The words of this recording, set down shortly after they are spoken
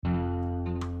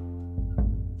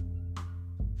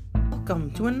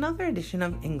Welcome to another edition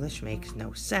of English Makes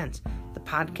No Sense, the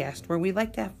podcast where we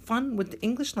like to have fun with the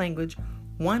English language,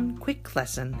 one quick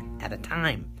lesson at a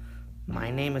time.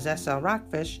 My name is S.L.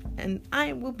 Rockfish, and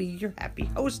I will be your happy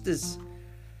hostess.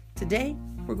 Today,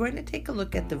 we're going to take a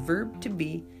look at the verb to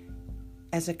be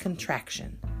as a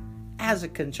contraction. As a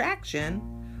contraction,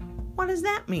 what does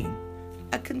that mean?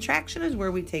 A contraction is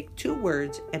where we take two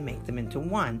words and make them into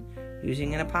one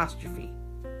using an apostrophe.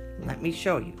 Let me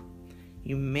show you.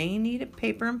 You may need a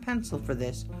paper and pencil for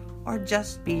this, or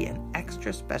just be an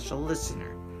extra special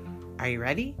listener. Are you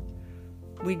ready?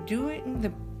 We're doing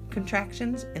the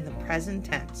contractions in the present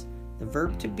tense. The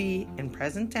verb to be in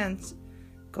present tense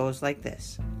goes like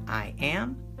this. I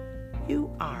am,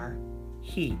 you are,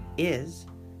 he is,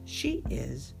 she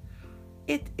is,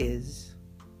 it is,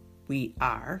 we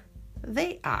are,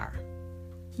 they are.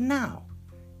 Now,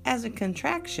 as a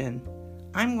contraction,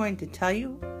 I'm going to tell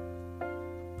you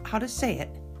how to say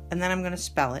it, and then I'm going to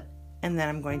spell it, and then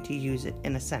I'm going to use it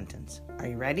in a sentence. Are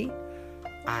you ready?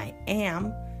 I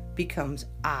am becomes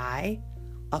I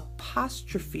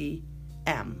apostrophe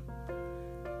am.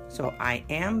 So I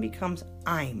am becomes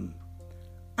I'm.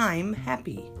 I'm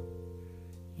happy.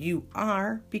 You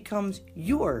are becomes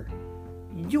you're.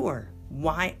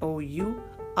 Y-O-U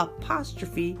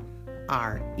apostrophe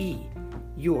R-E.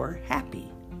 You're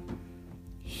happy.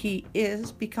 He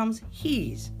is becomes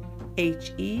he's.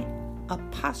 H-E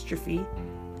apostrophe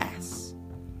S.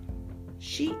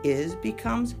 She is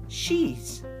becomes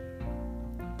she's.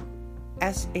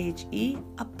 S-H-E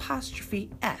apostrophe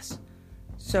S.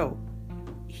 So,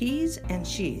 he's and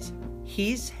she's.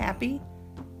 He's happy,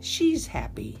 she's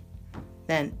happy.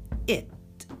 Then it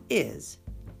is,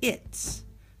 it's.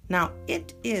 Now,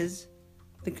 it is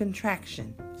the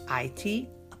contraction. I-T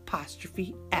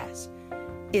apostrophe S.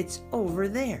 It's over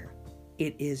there.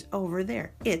 It is over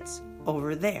there. It's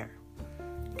over there.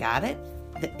 Got it?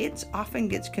 The it's often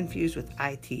gets confused with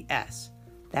ITS.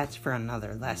 That's for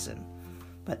another lesson.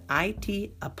 But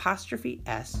IT apostrophe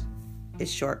S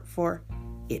is short for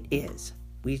it is.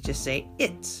 We just say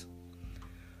it's.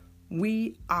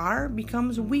 We are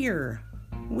becomes we're.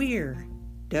 We're.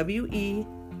 W-E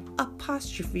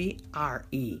apostrophe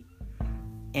R-E.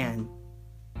 And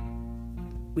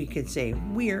we could say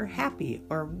we're happy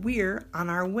or we're on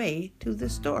our way to the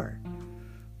store.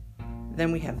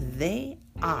 Then we have they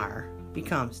are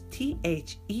becomes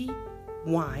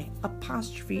T-H-E-Y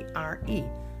apostrophe R-E.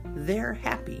 They're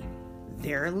happy.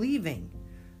 They're leaving.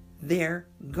 They're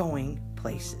going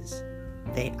places.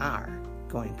 They are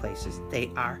going places.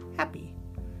 They are happy.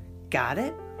 Got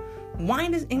it? Why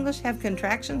does English have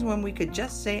contractions when we could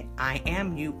just say I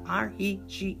am, you are, he,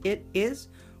 she, it is,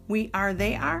 we are,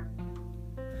 they are?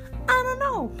 I don't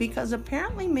know, because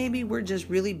apparently maybe we're just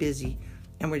really busy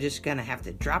and we're just going to have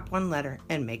to drop one letter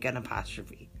and make an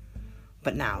apostrophe.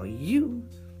 But now you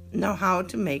know how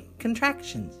to make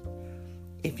contractions.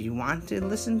 If you want to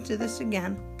listen to this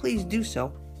again, please do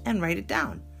so and write it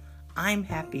down. I'm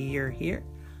happy you're here.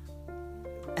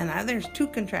 And there's two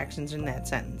contractions in that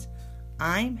sentence.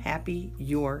 I'm happy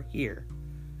you're here.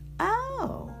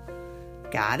 Oh,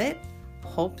 got it?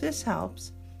 Hope this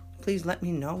helps. Please let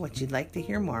me know what you'd like to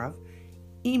hear more of.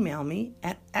 Email me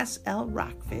at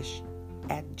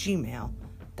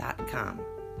slrockfish@gmail.com.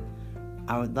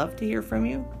 I would love to hear from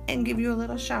you and give you a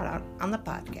little shout out on the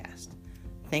podcast.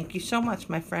 Thank you so much,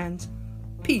 my friends.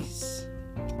 Peace.